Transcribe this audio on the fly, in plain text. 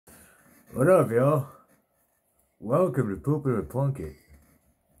What up, y'all? Welcome to Pooping with Plunkett.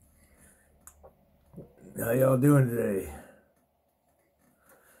 How y'all doing today?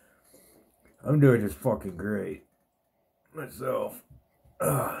 I'm doing just fucking great. Myself.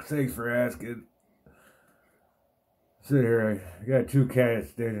 Thanks for asking. Sit here, I got two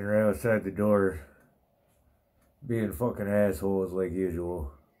cats standing right outside the door, being fucking assholes like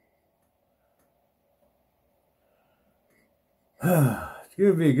usual. It's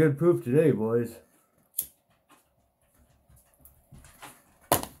gonna be a good poop today, boys.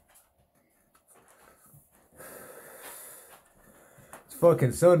 It's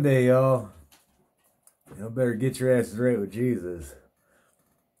fucking Sunday, y'all. Y'all better get your asses right with Jesus.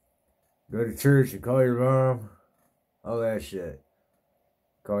 Go to church and call your mom. All that shit.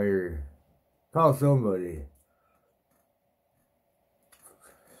 Call somebody.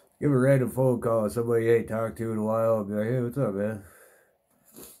 Give a random phone call to somebody you ain't talked to in a while. Be like, hey, what's up, man?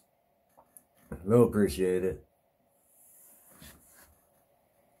 They'll appreciate it.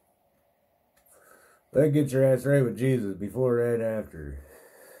 Then get your ass right with Jesus before and after.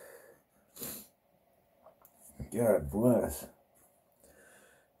 God bless.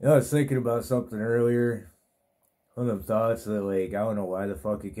 You know, I was thinking about something earlier. One of them thoughts that, like, I don't know why the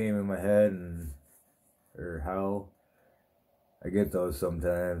fuck it came in my head or how. I get those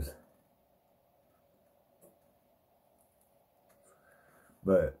sometimes.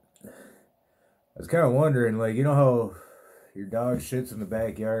 But I was kind of wondering, like, you know how your dog shits in the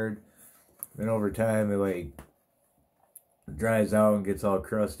backyard, then over time it, like, dries out and gets all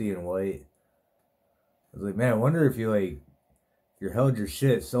crusty and white? I was like, man, I wonder if you held your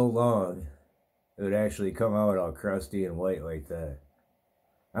shit so long, it would actually come out all crusty and white like that.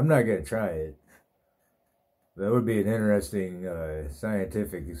 I'm not going to try it. That would be an interesting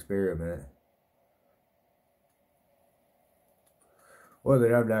scientific experiment. One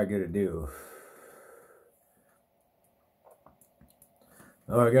that I'm not going to do.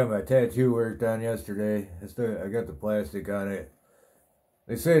 Oh, I got my tattoo worked on yesterday. I got the plastic on it.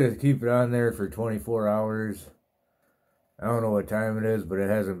 They say to keep it on there for 24 hours. I don't know what time it is, but it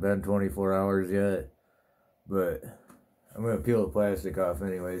hasn't been 24 hours yet. But I'm going to peel the plastic off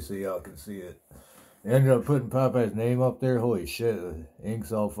anyway so y'all can see it. I ended up putting Popeye's name up there. Holy shit, the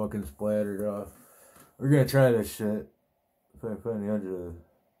ink's all fucking splattered off. We're going to try this shit. If I find the edge of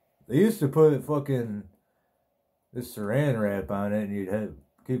They used to put fucking this saran wrap on it and you'd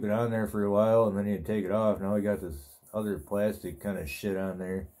keep it on there for a while and then you'd take it off. Now we got this other plastic kind of shit on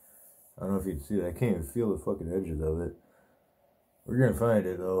there. I don't know if you'd see that. I can't even feel the fucking edges of it. We're going to find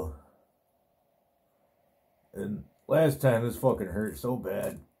it though. And last time this fucking hurt so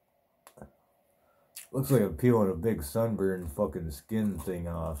bad. Looks like I'm peeling a big sunburn fucking skin thing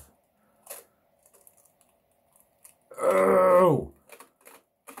off. Oh!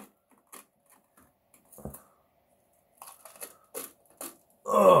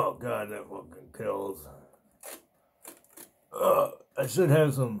 Oh god, that fucking kills. I should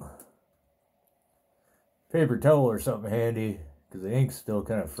have some paper towel or something handy, because the ink's still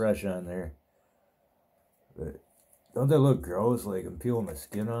kind of fresh on there. But don't that look gross, like I'm peeling my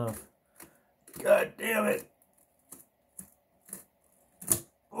skin off? God damn it.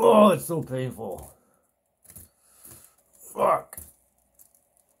 Oh, it's so painful. Fuck.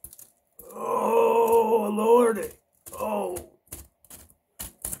 Oh, lordy. Oh.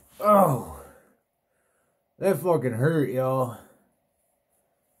 Oh. That fucking hurt, y'all.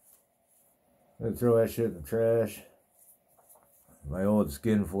 I'm gonna throw that shit in the trash. My old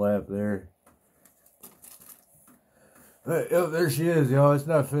skin flap there. Oh, there she is, y'all. It's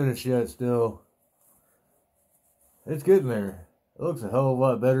not finished yet still. It's getting there. It looks a hell of a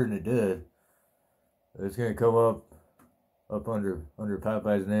lot better than it did. It's going to come up under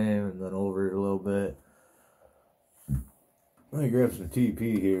Popeye's name and then over it a little bit. Let me grab some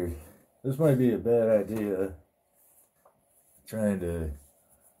TP here. This might be a bad idea. Trying to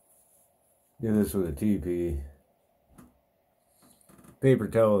do this with a TP. Paper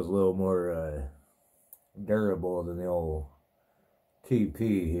towel is a little more durable than the old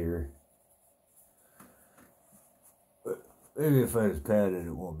TP here. But maybe if I just pat it,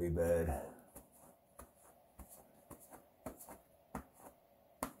 it won't be bad.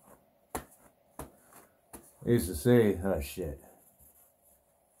 I used to say, oh shit.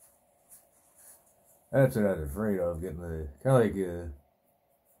 That's what I was afraid of, getting the, kind of like you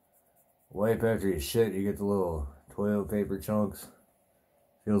wipe after you shit, you get the little toilet paper chunks.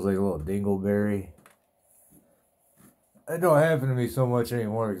 Feels like a little dingleberry. That don't happen to me so much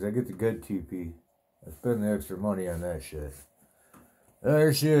anymore because I get the good TP. I spend the extra money on that shit.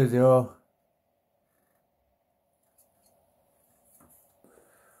 There she is, y'all.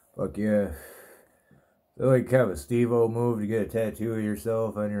 Fuck yeah. So like kind of a Steve-O move to get a tattoo of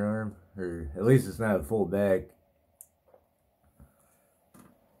yourself on your arm. Or at least it's not a full back.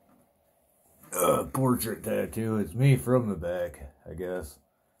 Portrait tattoo. It's me from the back, I guess.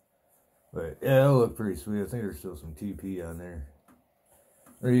 But yeah, it'll look pretty sweet. I think there's still some TP on there.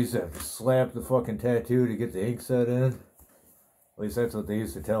 Or you used to have to slap the fucking tattoo to get the ink set in. At least that's what they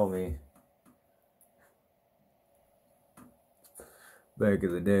used to tell me back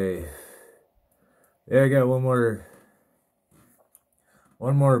in the day. Yeah, I got one more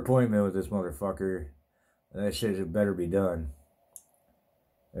appointment with this motherfucker. And that shit should better be done.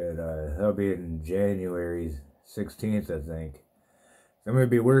 And that'll be in January 16th, I think. I'm gonna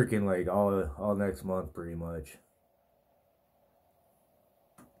be working like all next month pretty much.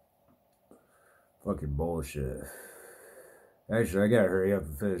 Fucking bullshit. Actually, I gotta hurry up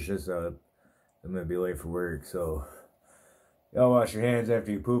and finish this up. I'm gonna be late for work, so y'all wash your hands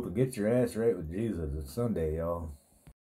after you poop and get your ass right with Jesus. It's Sunday, y'all.